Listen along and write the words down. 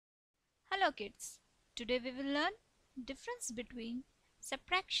Hello kids, today we will learn difference between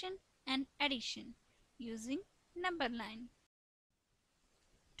subtraction and addition using number line.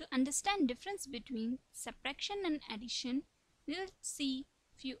 To understand difference between subtraction and addition, we will see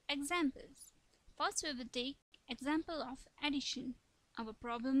few examples. First we will take example of addition. Our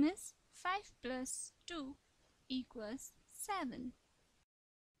problem is 5 plus 2 equals 7.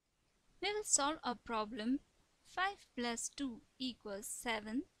 We will solve our problem 5 plus 2 equals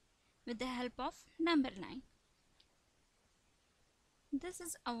 7 with the help of number line. This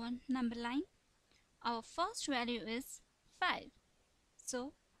is our number line. Our first value is 5.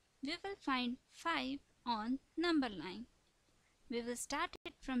 So we will find 5 on number line. We will start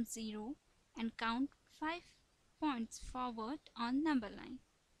it from 0 and count 5 points forward on number line.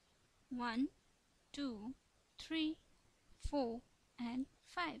 1, 2, 3, 4 and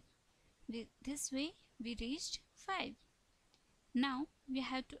 5. This way we reached 5. Now we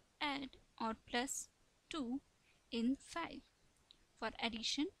have to add or plus 2 in 5. For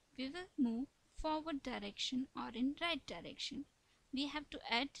addition, we will move forward direction or in right direction. We have to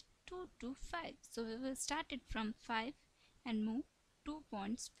add 2 to 5. So we will start it from 5 and move 2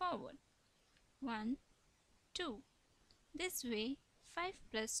 points forward. 1, 2. This way 5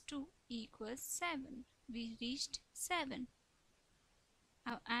 plus 2 equals 7. We reached 7.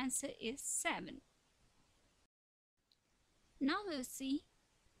 Our answer is 7. Now we will see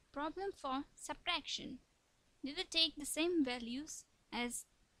problem for subtraction. We will take the same values as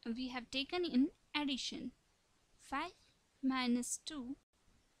we have taken in addition. 5 minus 2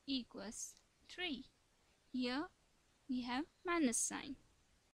 equals 3. Here we have minus sign.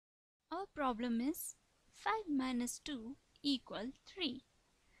 Our problem is 5 minus 2 equals 3.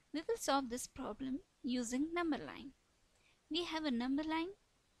 We will solve this problem using number line. We have a number line.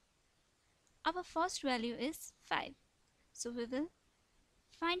 Our first value is 5. So we will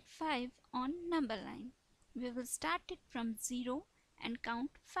find 5 on number line. We will start it from 0 and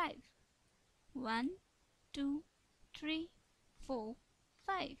count 5. 1, 2, 3, 4,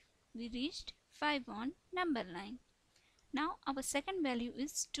 5. We reached 5 on number line. Now our second value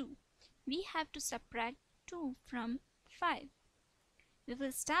is 2. We have to subtract 2 from 5. We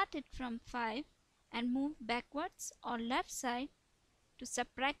will start it from 5 and move backwards or left side to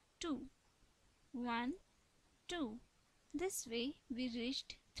subtract 2. 1, 2. This way we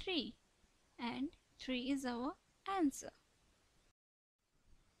reached 3 and 3 is our answer.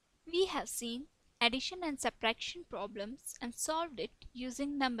 We have seen addition and subtraction problems and solved it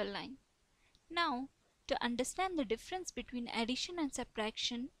using number line. Now to understand the difference between addition and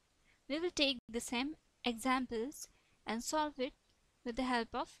subtraction, we will take the same examples and solve it with the help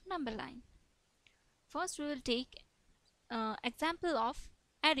of number line. First we will take example of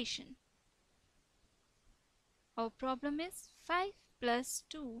addition. Our problem is 5 plus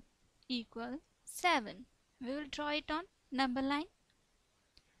 2 equals 7. We will draw it on number line.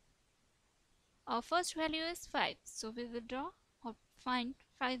 Our first value is 5. So we will draw or find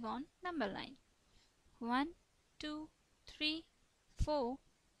 5 on number line. 1, 2, 3, 4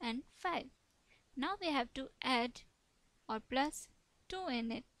 and 5. Now we have to add or plus 2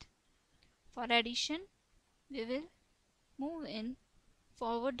 in it. For addition, we will move in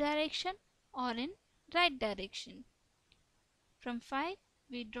forward direction or in right direction. From 5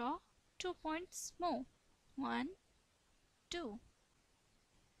 we draw 2 points more. 1, 2.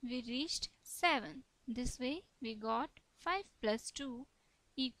 We reached 7. This way we got 5 plus 2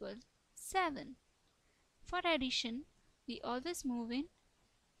 equals 7. For addition, we always move in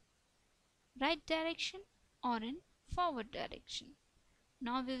right direction or in forward direction.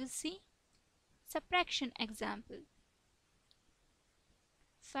 Now we will see subtraction example.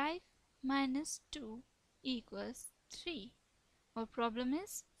 5 minus 2 equals 3. Our problem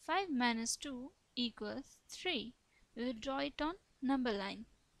is 5 minus 2 equals 3. We will draw it on number line.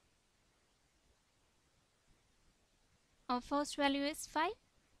 Our first value is 5.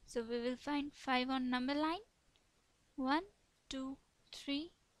 So we will find 5 on number line. 1, 2,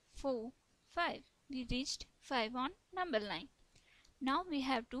 3, 4, 5. We reached 5 on number line. Now we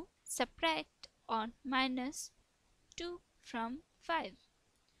have to subtract or minus 2 from 5.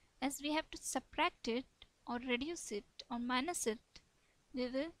 As we have to subtract it or reduce it or minus it, we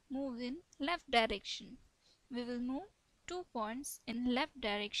will move in left direction. We will move 2 points in left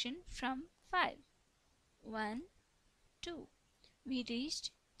direction from 5. 1, 2. We reached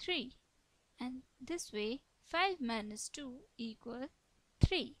 3 and this way 5 minus 2 equals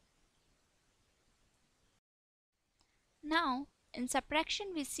 3. Now in subtraction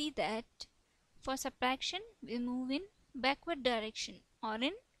we see that for subtraction we move in backward direction or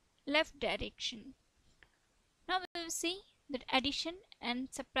in left direction. Now we will see the addition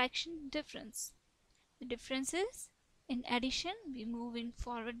and subtraction difference. The difference is, in addition we move in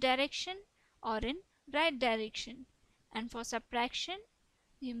forward direction or in right direction, and for subtraction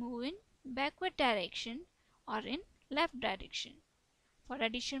we move in backward direction or in left direction. For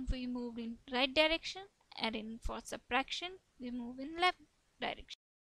addition we move in right direction, and for subtraction we move in left direction.